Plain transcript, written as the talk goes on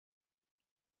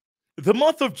The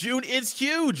month of June is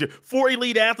huge. 4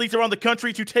 elite athletes around the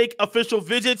country to take official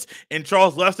visits, and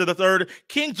Charles Lester III,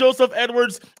 KingJoseph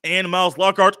Edwards, and Miles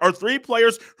Lockhart are three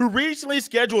players who recently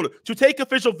scheduled to take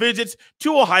official visits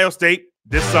to Ohio State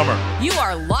this summer. You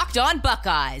are Locked On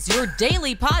Buckeyes, your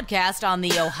daily podcast on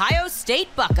the Ohio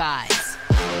State Buckeyes.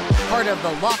 Part of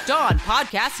the Locked On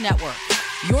Podcast Network,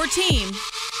 your team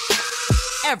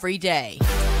every day.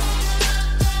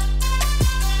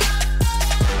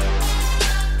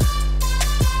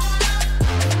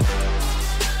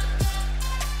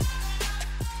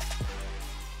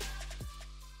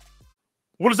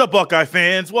 What is up, Buckeye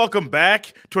fans? Welcome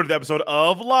back to another episode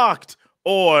of Locked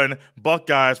On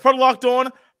Buckeyes, part of Locked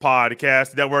On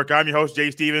Podcast Network. I'm your host,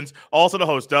 Jay Stevens, also the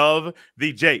host of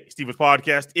the Jay Stevens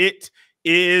Podcast. It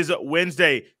is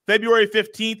Wednesday, February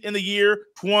 15th in the year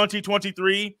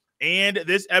 2023, and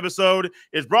this episode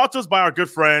is brought to us by our good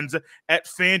friends at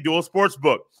FanDuel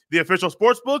Sportsbook, the official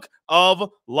sportsbook of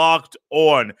Locked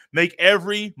On. Make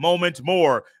every moment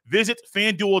more. Visit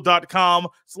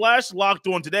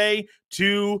FanDuel.com/LockedOn today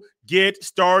to get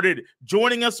started.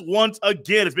 Joining us once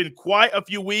again, it's been quite a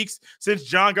few weeks since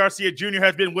John Garcia Jr.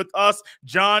 has been with us.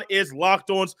 John is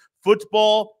Locked On's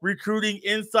football recruiting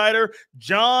insider.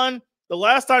 John, the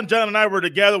last time John and I were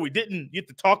together, we didn't get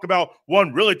to talk about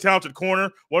one really talented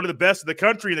corner, one of the best in the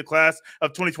country in the class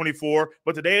of 2024.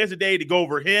 But today is the day to go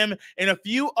over him and a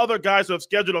few other guys who have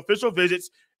scheduled official visits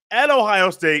at Ohio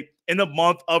State in the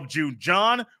month of June.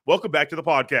 John, welcome back to the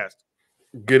podcast.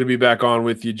 Good to be back on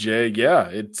with you, Jay. Yeah,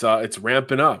 it's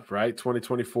ramping up, right?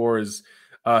 2024 is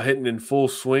hitting in full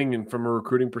swing, and from a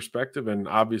recruiting perspective, and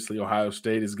obviously Ohio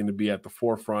State is going to be at the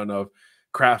forefront of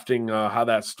crafting how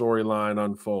that storyline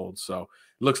unfolds. So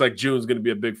it looks like June is going to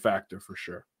be a big factor for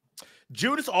sure.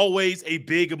 June is always a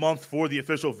big month for the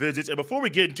official visits. And before we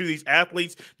get into these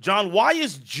athletes, John, why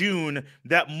is June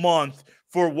that month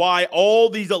for why all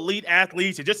these elite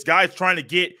athletes and just guys trying to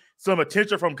get some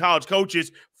attention from college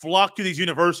coaches flock to these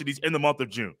universities in the month of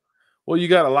June? Well, you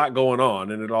got a lot going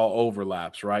on, and it all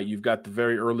overlaps, right? You've got the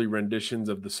very early renditions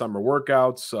of the summer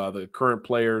workouts, the current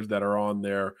players that are on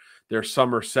their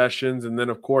summer sessions, and then,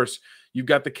 of course, you've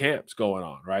got the camps going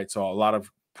on, right? So a lot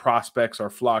of prospects are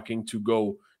flocking to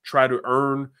go try to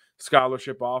earn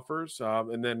scholarship offers,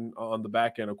 and then on the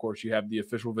back end, of course, you have the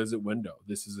official visit window.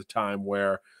 This is a time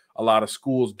where a lot of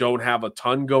schools don't have a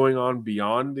ton going on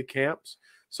beyond the camps,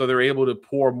 so they're able to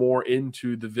pour more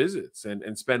into the visits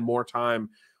and spend more time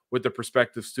with the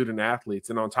prospective student athletes.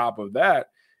 And on top of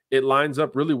that, it lines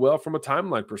up really well from a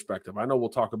timeline perspective. I know we'll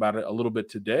talk about it a little bit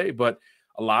today, but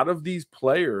a lot of these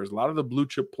players, a lot of the blue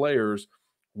chip players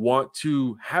want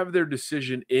to have their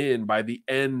decision in by the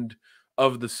end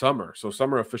of the summer. So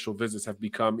summer official visits have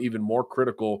become even more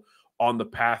critical on the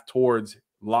path towards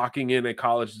locking in a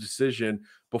college decision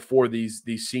before these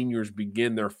seniors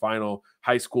begin their final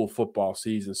high school football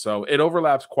season. So it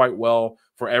overlaps quite well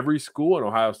for every school, and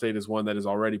Ohio State is one that is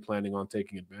already planning on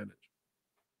taking advantage.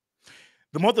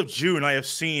 The month of June, I have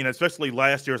seen, especially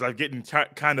last year, as I've getting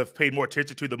kind of paid more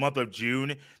attention to the month of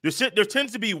June, there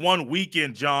tends to be one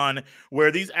weekend, John,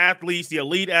 where these athletes, the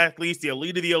elite of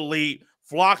the elite,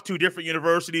 flock to different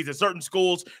universities, and certain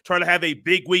schools try to have a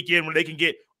big weekend where they can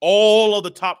get all of the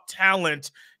top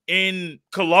talent in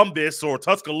Columbus or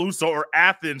Tuscaloosa or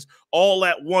Athens all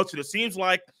at once. And it seems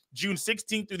like June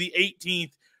 16th through the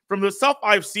 18th, from the stuff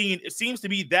I've seen, it seems to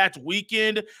be that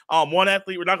weekend. One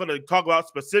athlete we're not going to talk about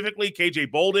specifically,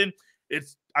 KJ Bolden,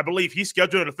 I believe he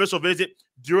scheduled an official visit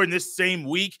during this same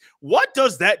week. What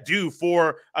does that do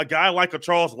for a guy like a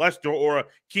Charles Lester or a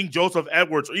KingJoseph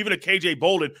Edwards or even a KJ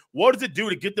Bolden? What does it do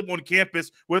to get them on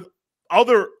campus with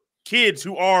other kids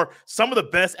who are some of the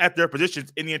best at their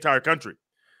positions in the entire country?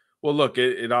 Well, look,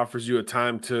 it offers you a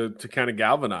time to kind of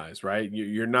galvanize, right?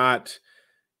 You're not –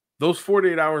 those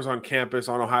 48 hours on campus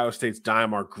on Ohio State's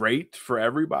dime are great for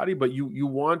everybody, but you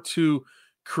want to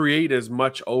create as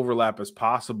much overlap as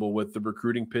possible with the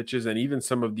recruiting pitches and even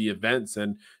some of the events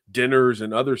and dinners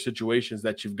and other situations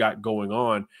that you've got going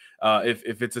on.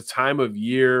 If it's a time of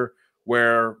year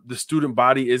where the student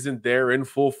body isn't there in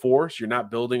full force, you're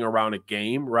not building around a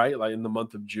game, right? Like in the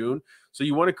month of June. So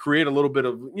you want to create a little bit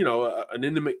of, an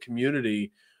intimate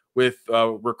community with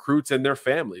recruits and their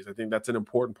families. I think that's an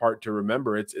important part to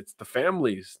remember. It's the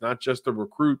families, not just the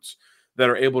recruits, that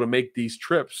are able to make these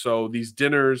trips. So these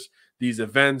dinners, these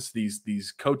events,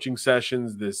 these coaching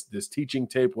sessions, this teaching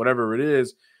tape, whatever it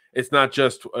is, it's not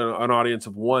just an audience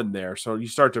of one there. So you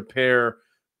start to pair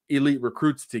elite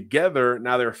recruits together.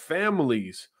 Now their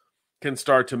families can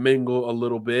start to mingle a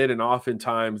little bit, and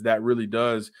oftentimes that really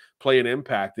does play an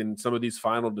impact in some of these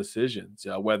final decisions,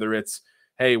 whether it's,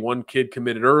 hey, one kid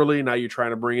committed early, now you're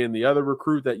trying to bring in the other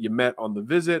recruit that you met on the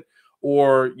visit,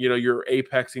 or, you're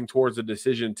apexing towards a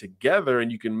decision together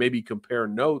and you can maybe compare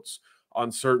notes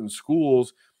on certain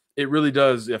schools. It really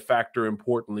does factor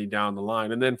importantly down the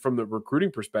line. And then from the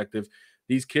recruiting perspective,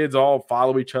 these kids all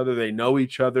follow each other. They know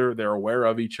each other. They're aware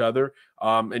of each other.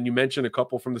 And you mentioned a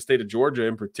couple from the state of Georgia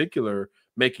in particular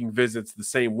making visits the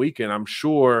same weekend. I'm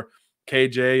sure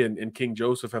KJ and King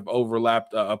Joseph have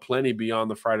overlapped plenty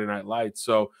beyond the Friday Night Lights.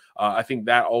 So I think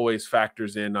that always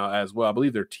factors in as well. I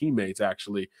believe they're teammates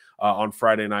actually on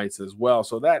Friday nights as well.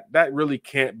 So that really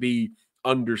can't be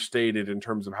understated in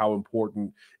terms of how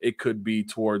important it could be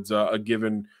towards a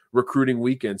given recruiting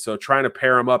weekend. So trying to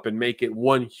pair them up and make it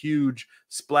one huge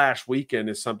splash weekend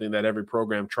is something that every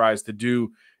program tries to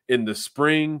do in the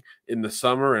spring, in the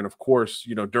summer, and of course,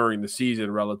 during the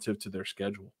season relative to their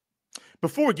schedule.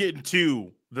 Before we get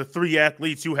into the three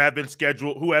athletes who have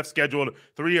scheduled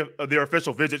three of their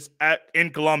official visits in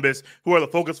Columbus, who are the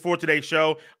focus for today's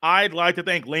show, I'd like to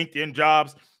thank LinkedIn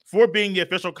Jobs for being the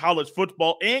official college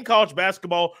football and college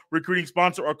basketball recruiting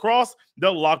sponsor across the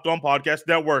Locked On Podcast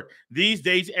Network. These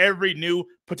days, every new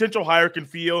potential hire can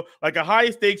feel like a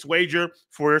high-stakes wager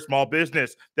for your small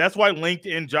business. That's why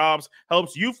LinkedIn Jobs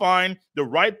helps you find the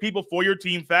right people for your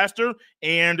team faster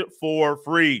and for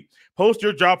free. Post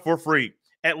your job for free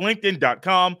at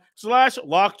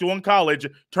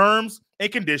linkedin.com/LockedOnCollege. Terms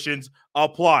and conditions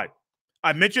apply.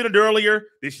 I mentioned it earlier,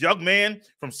 this young man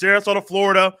from Sarasota,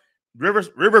 Florida,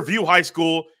 Riverview High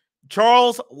School,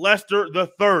 Charles Lester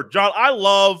III. John,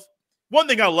 one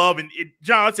thing I love, and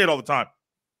John, I say it all the time,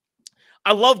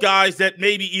 I love guys that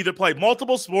maybe either play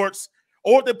multiple sports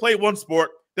or if they play one sport,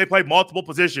 they play multiple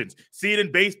positions. See it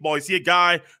in baseball. You see a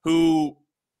guy who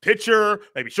pitcher,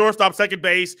 maybe shortstop, second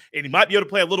base, and he might be able to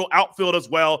play a little outfield as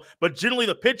well. But generally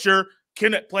the pitcher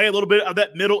can play a little bit of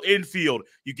that middle infield.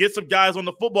 You get some guys on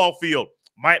the football field,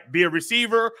 might be a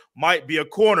receiver, might be a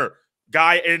corner.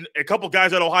 Guy and a couple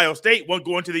guys at Ohio State, one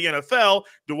going to the NFL.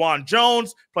 DeJuan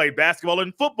Jones played basketball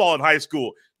and football in high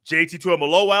school. JT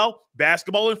Tuimoloau,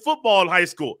 basketball and football in high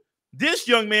school. This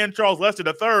young man, Charles Lester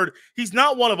III, he's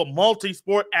not one of a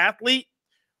multi-sport athlete,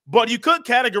 but you could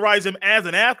categorize him as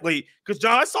an athlete because,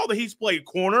 John, I saw that he's played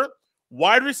corner,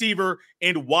 wide receiver,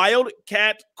 and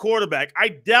wildcat quarterback.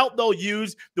 I doubt they'll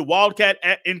use the wildcat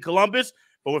in Columbus,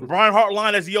 but with Brian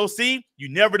Hartline as the OC, you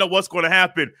never know what's going to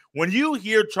happen. When you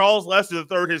hear Charles Lester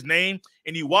III, his name,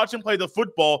 and you watch him play the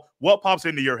football, what pops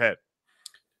into your head?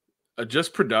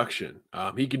 Just production.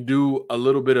 He can do a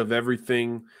little bit of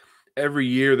everything. Every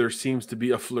year there seems to be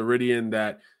a Floridian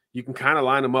that you can kind of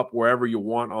line him up wherever you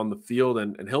want on the field,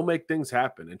 and he'll make things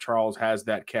happen. And Charles has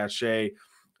that cachet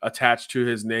attached to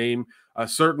his name.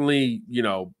 Certainly,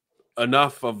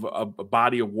 enough of a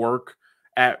body of work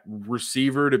at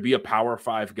receiver to be a Power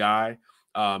 5 guy.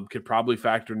 Could probably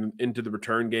factor into the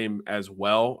return game as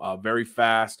well. Very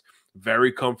fast,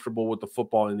 very comfortable with the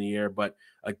football in the air. But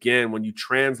again, when you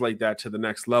translate that to the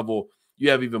next level, you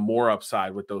have even more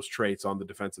upside with those traits on the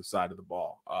defensive side of the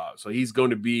ball. So he's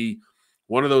going to be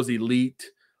one of those elite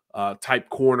type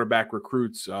cornerback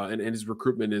recruits, and his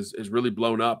recruitment is really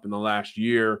blown up in the last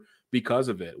year because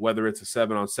of it. Whether it's a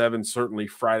 7-on-7, certainly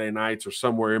Friday nights or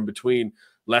somewhere in between,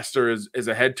 Lester is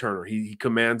a head turner. He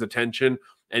commands attention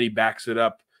and he backs it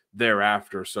up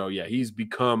thereafter. So yeah, he's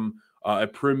become a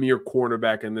premier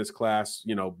cornerback in this class.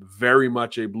 Very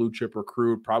much a blue chip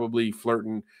recruit, probably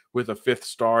flirting with a 5th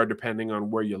star depending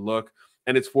on where you look.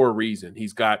 And it's for a reason.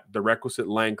 He's got the requisite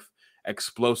length,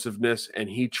 explosiveness, and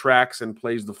he tracks and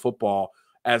plays the football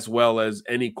as well as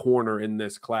any corner in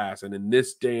this class. And in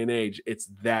this day and age, it's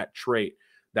that trait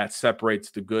that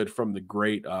separates the good from the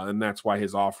great. And that's why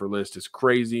his offer list is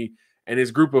crazy. And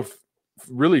his group of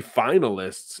really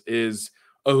finalists is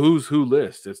a who's who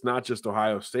list. It's not just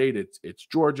Ohio State. It's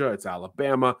Georgia, it's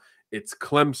Alabama, it's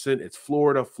Clemson, it's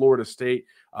Florida, Florida State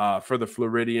for the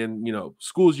Floridian,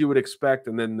 schools you would expect.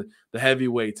 And then the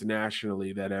heavyweights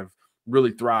nationally that have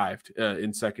really thrived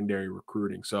in secondary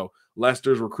recruiting. So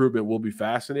Lester's recruitment will be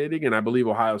fascinating. And I believe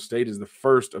Ohio State is the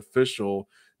first official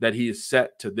that he is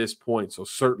set to this point. So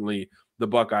certainly the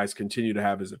Buckeyes continue to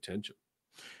have his attention.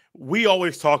 We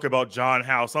always talk about, John,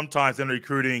 how sometimes in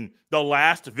recruiting, the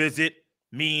last visit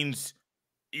means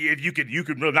if you could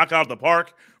really knock it out of the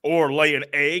park or lay an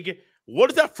egg. What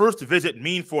does that first visit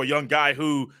mean for a young guy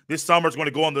who this summer is going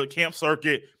to go on the camp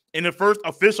circuit, and the first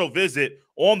official visit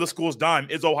on the school's dime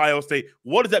is Ohio State?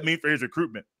 What does that mean for his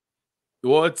recruitment?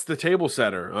 Well, it's the table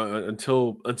setter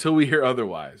until we hear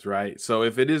otherwise, right? So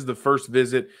if it is the first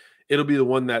visit, it'll be the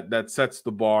one that sets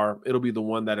the bar. It'll be the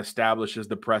one that establishes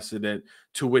the precedent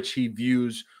to which he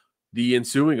views the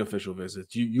ensuing official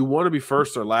visits. You want to be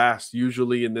first or last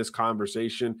usually in this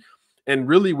conversation. And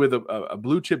really with a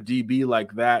blue chip DB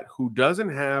like that, who doesn't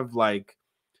have like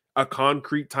a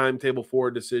concrete timetable for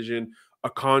a decision, a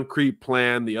concrete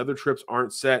plan, the other trips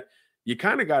aren't set, you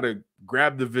kind of got to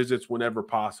grab the visits whenever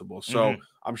possible. So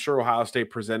I'm sure Ohio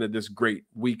State presented this great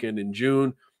weekend in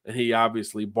June, and he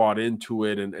obviously bought into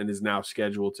it and is now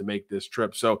scheduled to make this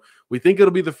trip. So we think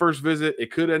it'll be the first visit.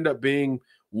 It could end up being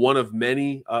one of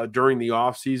many during the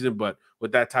offseason, but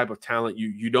with that type of talent,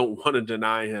 you don't want to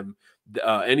deny him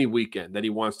any weekend that he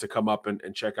wants to come up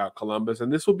and check out Columbus.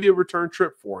 And this will be a return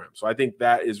trip for him. So I think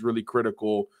that is really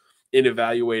critical in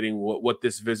evaluating what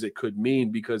this visit could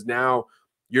mean, because now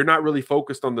you're not really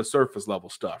focused on the surface level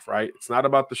stuff, right? It's not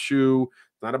about the shoe.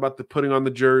 It's not about the putting on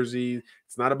the jersey.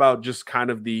 It's not about just kind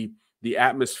of the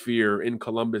atmosphere in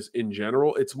Columbus in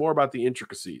general. It's more about the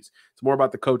intricacies. It's more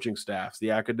about the coaching staffs,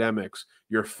 the academics,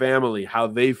 your family, how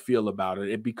they feel about it.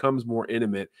 It becomes more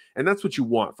intimate. And that's what you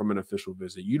want from an official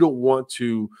visit. You don't want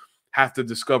to have to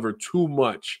discover too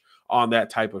much on that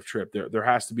type of trip. There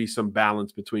has to be some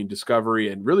balance between discovery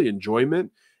and really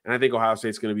enjoyment. And I think Ohio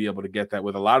State's going to be able to get that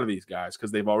with a lot of these guys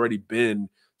because they've already been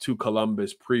to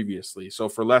Columbus previously. So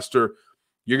for Lester,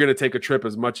 you're going to take a trip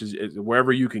as much as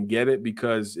wherever you can get it,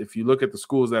 because if you look at the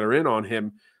schools that are in on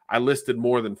him, I listed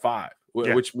more than 5,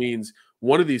 which means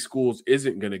one of these schools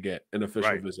isn't going to get an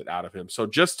official visit out of him. So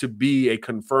just to be a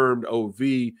confirmed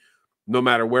OV, no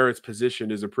matter where it's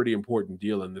positioned, is a pretty important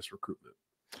deal in this recruitment.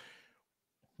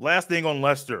 Last thing on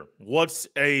Lester, what's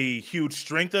a huge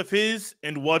strength of his,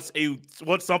 and what's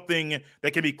something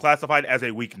that can be classified as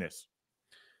a weakness?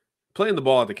 Playing the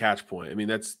ball at the catch point. I mean,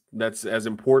 that's as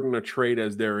important a trait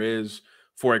as there is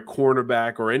for a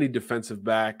cornerback or any defensive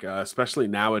back, especially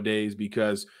nowadays,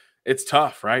 because it's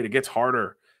tough, right? It gets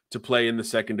harder to play in the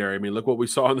secondary. I mean, look what we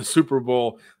saw in the Super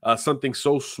Bowl. Something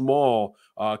so small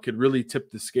could really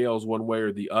tip the scales one way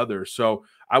or the other. So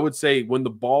I would say when the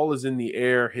ball is in the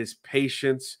air, his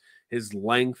patience, his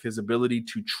length, his ability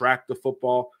to track the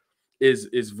football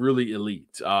is really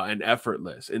elite and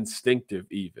effortless, instinctive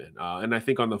even. And I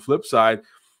think on the flip side,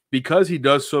 because he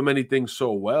does so many things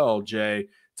so well, Jay,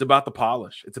 it's about the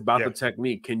polish. It's about the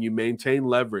technique. Can you maintain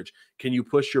leverage? Can you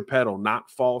push your pedal, not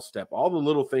false step? All the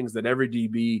little things that every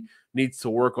DB needs to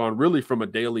work on really from a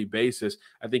daily basis,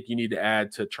 I think you need to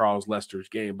add to Charles Lester's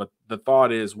game. But the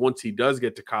thought is, once he does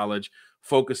get to college,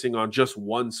 focusing on just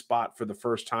one spot for the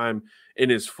first time in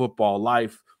his football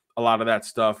life, a lot of that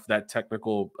stuff, that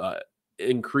technical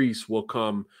increase will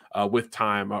come with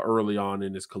time early on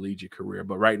in his collegiate career.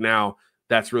 But right now,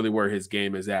 that's really where his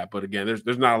game is at. But again,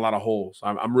 there's not a lot of holes.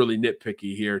 I'm really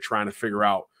nitpicky here, trying to figure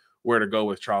out where to go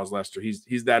with Charles Lester.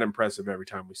 He's that impressive every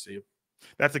time we see him.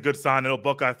 That's a good sign. I know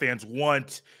Buckeye fans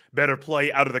want better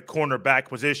play out of the cornerback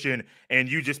position,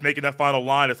 and you just making that final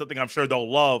line is something I'm sure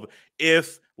they'll love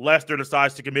if Lester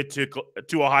decides to commit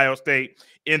to Ohio State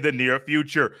in the near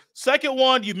future. Second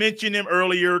one, you mentioned him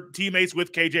earlier, teammates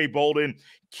with KJ Bolden,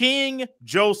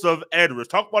 KingJoseph Edwards.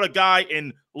 Talk about a guy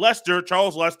in Lester,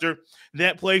 Charles Lester,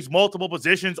 that plays multiple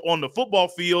positions on the football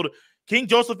field.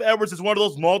 KingJoseph Edwards is one of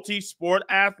those multi-sport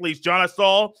athletes. John, I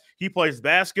saw he plays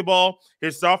basketball.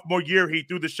 His sophomore year, he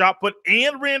threw the shot put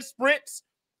and ran sprints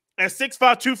at 6'5",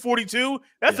 242.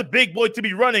 That's a big boy to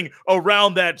be running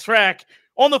around that track.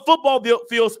 On the football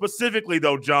field specifically,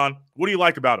 though, John, what do you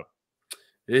like about him?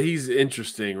 He's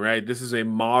interesting, right? This is a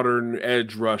modern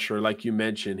edge rusher, like you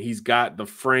mentioned. He's got the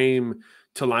frame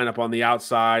to line up on the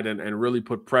outside and really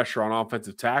put pressure on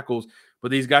offensive tackles,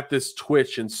 but he's got this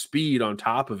twitch and speed on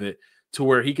top of it to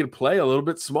where he can play a little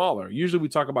bit smaller. Usually we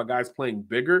talk about guys playing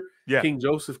bigger.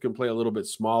 KingJoseph can play a little bit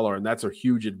smaller, and that's a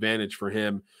huge advantage for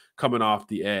him coming off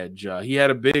the edge. He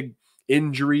had a big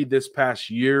injury this past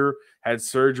year, had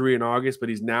surgery in August, but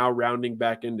he's now rounding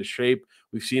back into shape.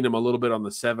 We've seen him a little bit on the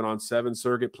 7-on-7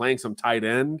 circuit, playing some tight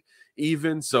end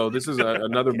even. So this is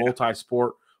another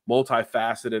multi-sport,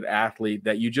 multifaceted athlete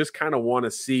that you just kind of want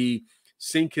to see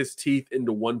sink his teeth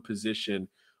into one position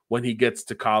when he gets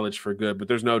to college for good. But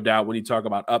there's no doubt when you talk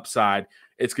about upside,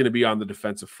 it's going to be on the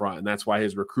defensive front. And that's why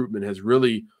his recruitment has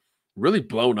really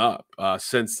blown up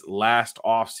since last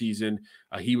offseason.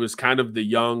 He was kind of the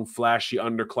young, flashy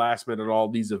underclassman at all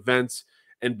these events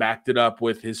and backed it up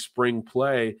with his spring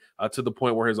play to the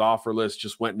point where his offer list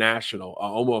just went national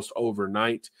almost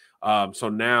overnight. So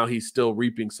now he's still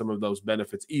reaping some of those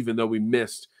benefits, even though we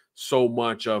missed so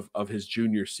much of his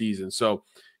junior season. So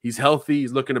he's healthy.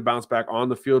 He's looking to bounce back on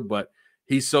the field, but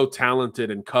he's so talented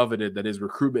and coveted that his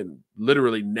recruitment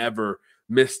literally never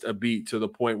missed a beat to the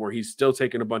point where he's still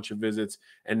taking a bunch of visits.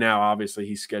 And now, obviously,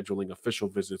 he's scheduling official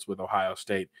visits with Ohio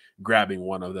State, grabbing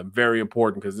one of them. Very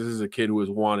important because this is a kid who is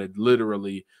wanted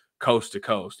literally coast to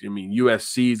coast. I mean,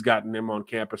 USC's gotten him on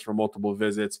campus for multiple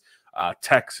visits.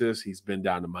 Texas, he's been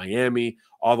down to Miami,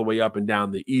 all the way up and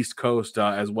down the East Coast,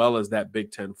 as well as that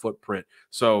Big Ten footprint.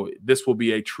 So this will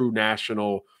be a true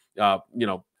national,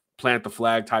 plant the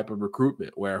flag type of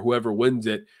recruitment where whoever wins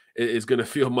it is going to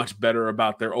feel much better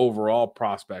about their overall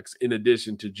prospects, in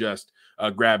addition to just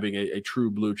grabbing a true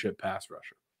blue chip pass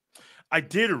rusher. I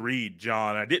did read,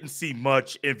 John. I didn't see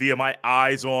much via my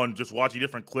eyes on just watching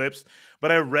different clips,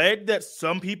 but I read that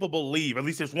some people believe, at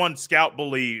least there's one scout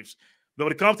believes, that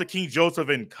when it comes to KingJoseph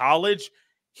in college,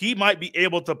 he might be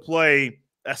able to play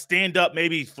a stand-up,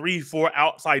 maybe 3-4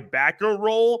 outside backer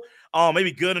role,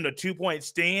 maybe good in a 2-point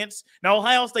stance. Now,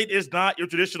 Ohio State is not your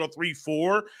traditional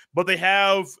 3-4, but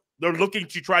they're looking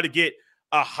to try to get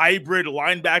a hybrid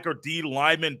linebacker D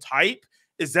lineman type.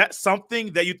 Is that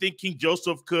something that you think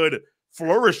KingJoseph could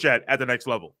flourish at the next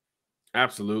level?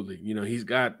 Absolutely. He's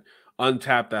got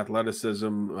untapped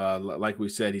athleticism. Like we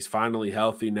said, he's finally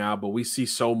healthy now, but we see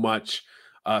so much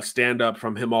stand up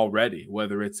from him already,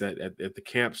 whether it's at the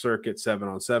camp circuit,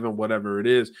 7-on-7, whatever it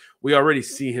is. We already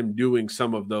see him doing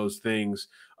some of those things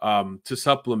to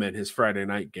supplement his Friday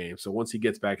night game. So once he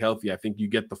gets back healthy, I think you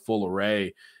get the full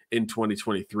array in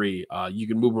 2023. You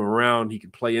can move him around. He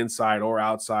can play inside or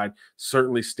outside,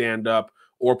 certainly stand up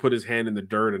or put his hand in the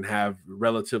dirt and have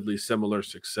relatively similar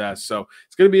success. So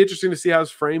it's going to be interesting to see how his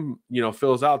frame,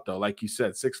 fills out, though. Like you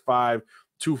said, 6'5",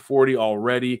 240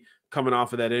 already, coming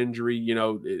off of that injury.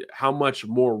 How much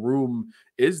more room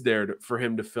is there for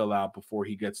him to fill out before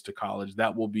he gets to college?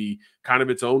 That will be kind of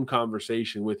its own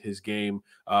conversation with his game.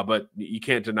 But you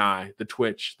can't deny the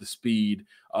twitch, the speed,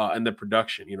 and the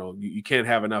production. You can't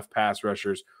have enough pass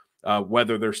rushers,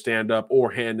 whether they're stand up or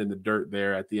hand in the dirt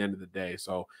there at the end of the day.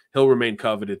 So he'll remain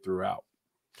coveted throughout.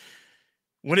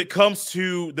 When it comes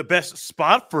to the best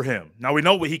spot for him, now we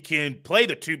know what he can play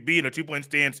be in a 2-point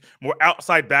stance, more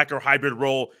outside backer hybrid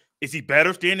role. Is he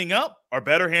better standing up or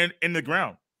better hand in the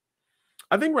ground?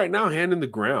 I think right now, hand in the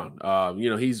ground.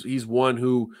 He's one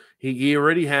who he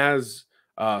already has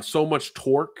so much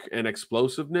torque and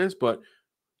explosiveness, but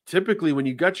typically when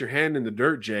you got your hand in the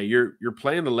dirt, Jay, you're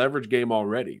playing the leverage game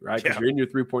already, right? Because you're in your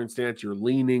 3-point stance, you're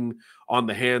leaning on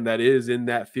the hand that is in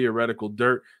that theoretical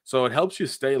dirt. So it helps you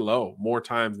stay low more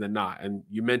times than not. And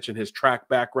you mentioned his track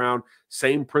background,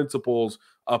 same principles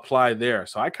apply there.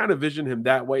 So I kind of vision him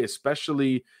that way,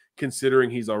 especially considering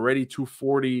he's already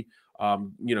 240,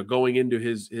 going into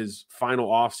his final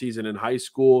offseason in high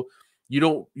school. You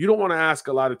don't want to ask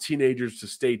a lot of teenagers to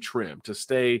stay trim, to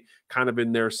stay kind of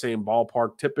in their same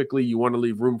ballpark. Typically, you want to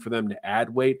leave room for them to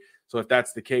add weight. So if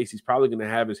that's the case, he's probably going to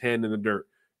have his hand in the dirt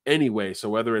anyway. So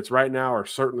whether it's right now or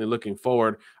certainly looking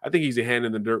forward, I think he's a hand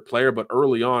in the dirt player. But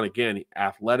early on, again,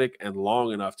 athletic and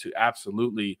long enough to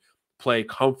absolutely play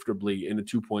comfortably in a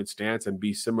 2-point stance and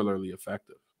be similarly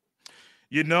effective.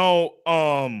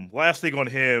 Last thing on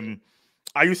him,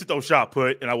 I used to throw shot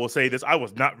put, and I will say this, I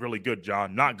was not really good,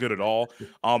 John, not good at all.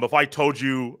 If I told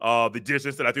you the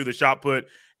distance that I threw the shot put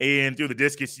and threw the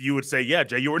discus, you would say, yeah,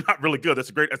 Jay, you were not really good. That's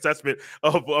a great assessment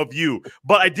of you.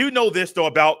 But I do know this, though,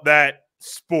 about that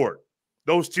sport,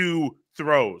 those two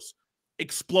throws.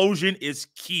 Explosion is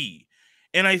key.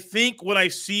 And I think when I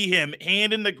see him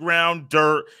hand in the ground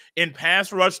dirt in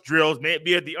pass rush drills,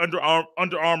 maybe at the Under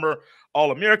Armour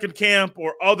All-American camp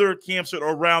or other camps that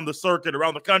are around the circuit,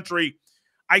 around the country,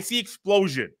 I see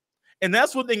explosion. And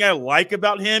that's one thing I like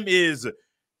about him is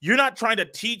you're not trying to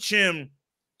teach him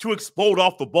to explode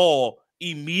off the ball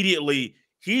immediately.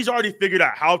 He's already figured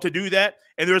out how to do that,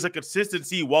 and there's a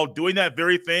consistency while doing that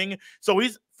very thing. So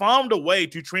he's found a way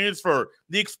to transfer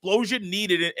the explosion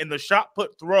needed in the shot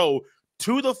put throw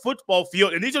to the football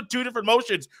field. And these are two different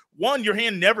motions. One, your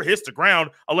hand never hits the ground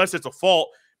unless it's a fault,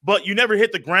 but you never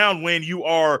hit the ground when you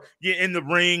are in the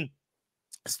ring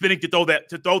spinning to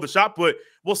throw the shot put.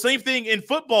 Well, same thing in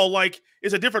football, like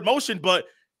it's a different motion, but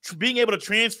being able to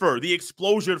transfer the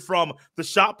explosion from the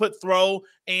shot put throw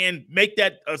and make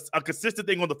that a consistent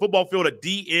thing on the football field at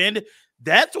D end,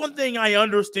 that's one thing I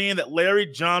understand that Larry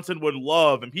Johnson would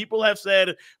love. And people have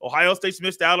said Ohio State's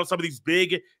missed out on some of these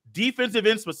big defensive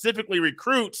end, specifically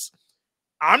recruits.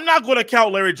 I'm not going to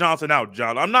count Larry Johnson out,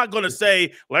 John. I'm not going to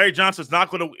say Larry Johnson's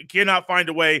cannot find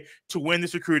a way to win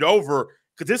this recruit over,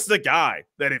 because this is a guy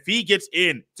that if he gets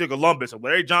in to Columbus and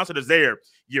Larry Johnson is there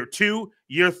year 2,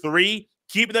 year 3,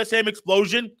 keeping that same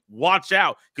explosion, watch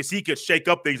out, because he could shake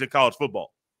up things in college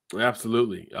football.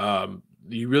 Absolutely.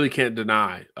 You really can't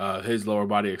deny his lower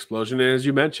body explosion. And as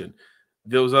you mentioned,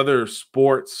 those other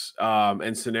sports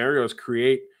and scenarios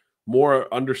create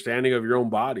more understanding of your own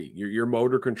body, your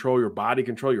motor control, your body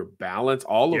control, your balance.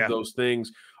 All of Yeah. those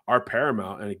things are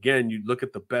paramount. And again, you look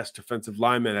at the best defensive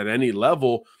lineman at any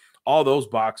level, all those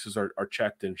boxes are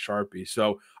checked in Sharpie.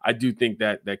 So I do think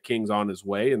that King's on his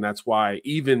way. And that's why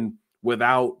even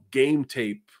without game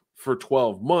tape for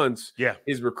 12 months, Yeah.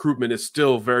 his recruitment is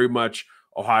still very much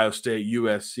Ohio State,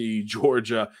 USC,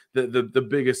 Georgia, the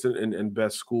biggest and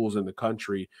best schools in the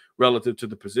country relative to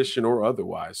the position or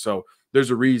otherwise. So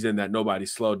there's a reason that nobody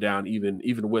slowed down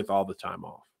even with all the time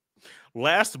off.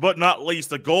 Last but not least,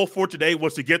 the goal for today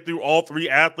was to get through all three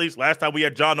athletes. Last time we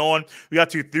had John on, we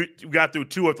got through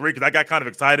 2 or 3 because I got kind of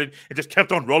excited and just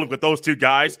kept on rolling with those 2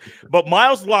 guys. But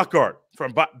Miles Lockhart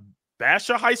from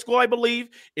Basha High School, I believe,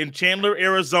 in Chandler,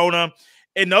 Arizona.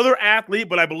 Another athlete,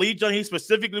 but I believe, John, he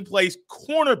specifically plays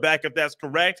cornerback, if that's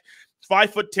correct.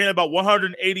 5'10", about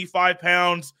 185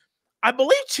 pounds. I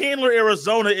believe Chandler,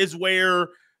 Arizona is where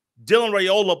Dylan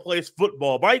Raiola plays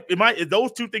football. Is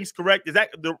those 2 things correct? Is that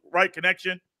the right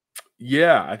connection?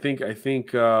 Yeah, I think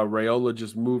Raiola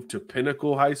just moved to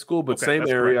Pinnacle High School, but same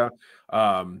area.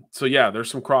 So yeah,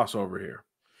 there's some crossover here.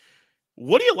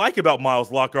 What do you like about Miles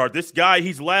Lockhart? This guy,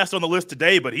 he's last on the list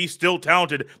today, but he's still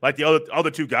talented like the other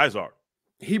 2 guys are.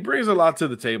 He brings a lot to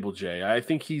the table, Jay. I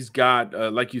think he's got,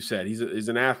 like you said, he's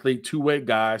an athlete, 2-way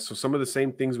guy. So some of the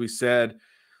same things we said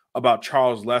about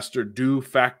Charles Lester do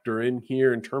factor in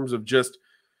here in terms of just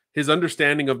his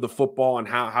understanding of the football and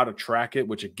how to track it,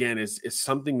 which again is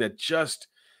something that just,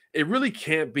 it really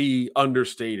can't be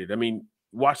understated. I mean,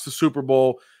 watch the Super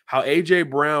Bowl, how A.J.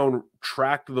 Brown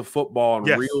tracked the football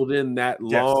and reeled in that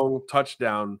long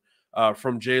touchdown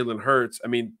from Jalen Hurts. I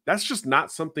mean, that's just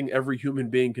not something every human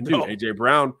being can do. No. A.J.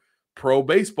 Brown, pro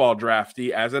baseball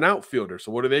draftee as an outfielder.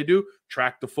 So what do?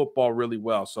 Track the football really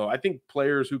well. So I think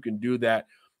players who can do that,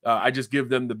 I just give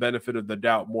them the benefit of the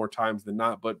doubt more times than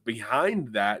not. But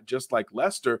behind that, just like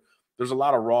Lester, there's a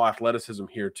lot of raw athleticism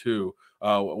here too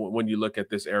when you look at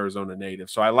this Arizona native.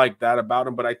 So I like that about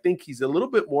him, but I think he's a little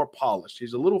bit more polished.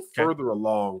 He's a little further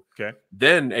along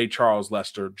than a Charles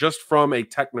Lester, just from a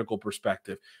technical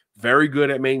perspective. Very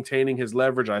good at maintaining his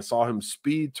leverage. I saw him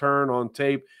speed turn on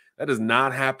tape. That does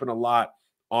not happen a lot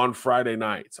on Friday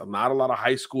nights. Not a lot of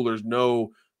high schoolers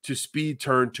know to speed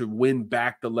turn to win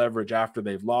back the leverage after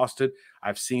they've lost it.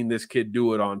 I've seen this kid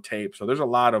do it on tape. So there's a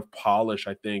lot of polish,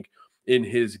 I think, in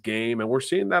his game. And we're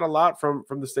seeing that a lot from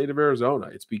the state of Arizona.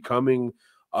 It's becoming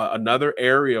another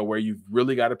area where you've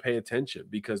really got to pay attention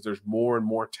because there's more and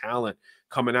more talent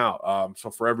coming out. So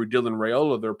for every Dylan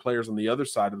Raiola, there are players on the other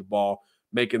side of the ball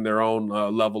making their own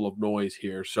level of noise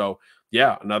here. So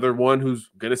yeah, another one who's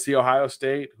going to see Ohio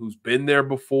State, who's been there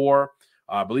before.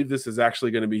 I believe this is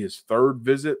actually going to be his 3rd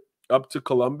visit up to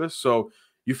Columbus. So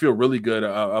you feel really good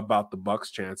about the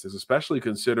Bucs' chances, especially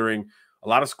considering a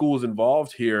lot of schools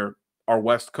involved here are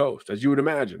West Coast, as you would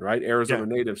imagine, right? Arizona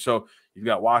native. So you've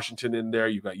got Washington in there,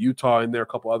 you've got Utah in there, a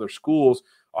couple other schools.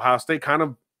 Ohio State kind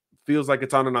of feels like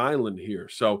it's on an island here.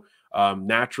 So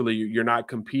naturally, you're not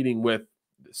competing with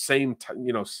the same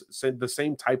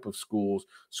type of schools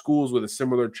with a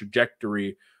similar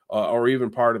trajectory or even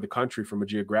part of the country from a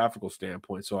geographical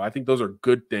standpoint. So I think those are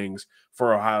good things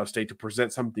for Ohio State to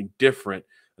present something different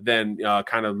than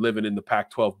kind of living in the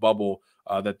Pac-12 bubble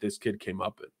that this kid came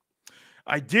up in.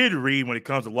 I did read when it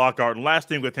comes to Lockhart, and last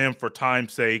thing with him for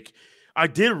time's sake, I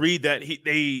did read that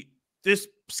this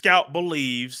scout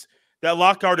believes that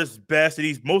Lockhart is best and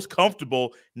he's most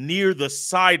comfortable near the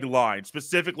sideline.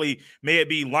 Specifically, may it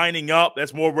be lining up.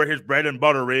 That's more where his bread and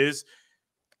butter is.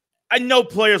 I know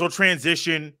players will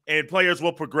transition and players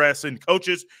will progress, and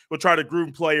coaches will try to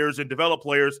groom players and develop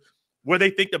players where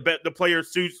they think the player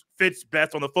fits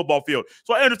best on the football field.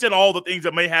 So I understand all the things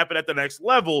that may happen at the next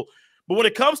level. But when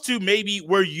it comes to maybe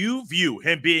where you view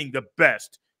him being the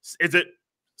best, is it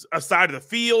a side of the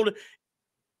field?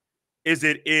 Is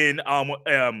it in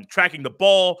tracking the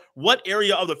ball? What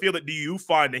area of the field do you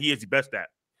find that he is the best at?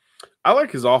 I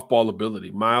like his off-ball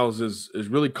ability. Miles is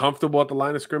really comfortable at the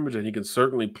line of scrimmage, and he can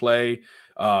certainly play,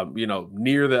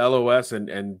 near the LOS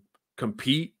and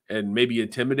compete and maybe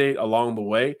intimidate along the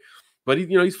way. But he's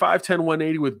 5'10",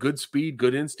 180 with good speed,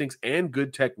 good instincts, and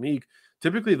good technique.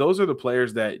 Typically, those are the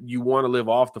players that you want to live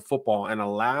off the football and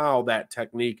allow that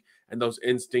technique and those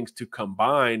instincts to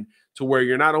combine to where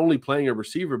you're not only playing a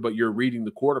receiver, but you're reading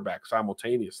the quarterback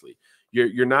simultaneously.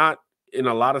 You're not in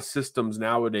a lot of systems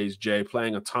nowadays, Jay,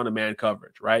 playing a ton of man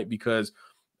coverage, right? Because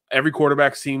every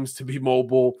quarterback seems to be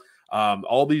mobile.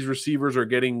 All these receivers are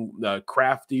getting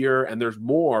craftier, and there's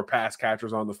more pass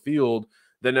catchers on the field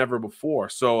than ever before.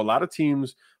 So a lot of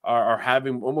teams are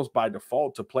having almost by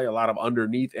default to play a lot of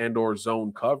underneath and or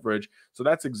zone coverage. So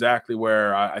that's exactly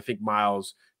where I think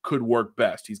Miles could work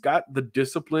best. He's got the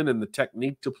discipline and the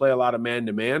technique to play a lot of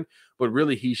man-to-man, but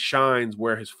really he shines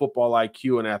where his football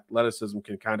IQ and athleticism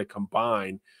can kind of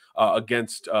combine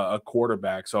against a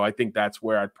quarterback. So I think that's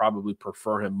where I'd probably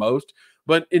prefer him most.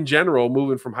 But in general,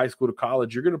 moving from high school to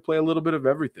college, you're going to play a little bit of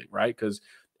everything, right? Because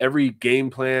every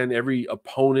game plan, every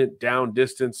opponent, down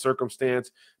distance, circumstance,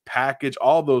 package,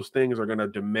 all those things are going to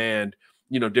demand,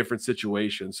 different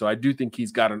situations. So I do think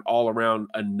he's got an all-around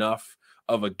enough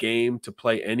of a game to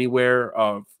play anywhere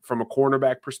from a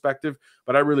cornerback perspective,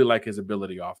 but I really like his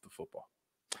ability off the football.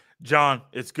 John,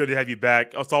 it's good to have you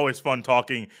back. It's always fun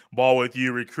talking ball with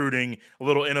you, recruiting, a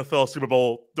little NFL Super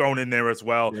Bowl thrown in there as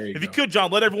well. If you could,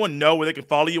 John, let everyone know where they can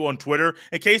follow you on Twitter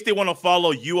in case they want to follow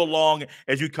you along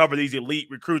as you cover these elite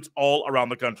recruits all around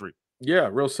the country. Yeah,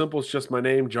 real simple. It's just my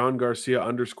name, John Garcia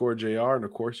 _JR. And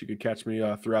of course, you can catch me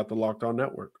throughout the Locked On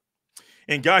Network.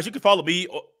 And guys, you can follow me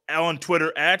on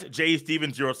Twitter at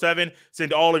jstevens07.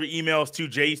 Send all of your emails to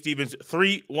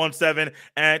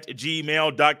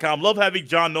jstevens317@gmail.com. Love having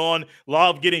John on.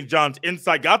 Love getting John's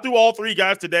insight. Got through all three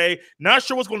guys today. Not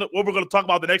sure what we're going to talk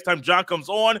about the next time John comes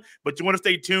on, but you want to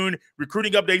stay tuned.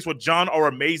 Recruiting updates with John are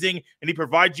amazing, and he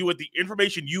provides you with the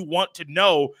information you want to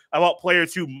know about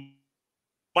players who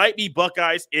might be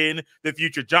Buckeyes in the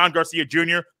future. John Garcia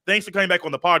Jr., thanks for coming back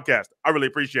on the podcast. I really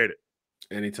appreciate it.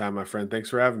 Anytime, my friend. Thanks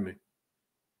for having me.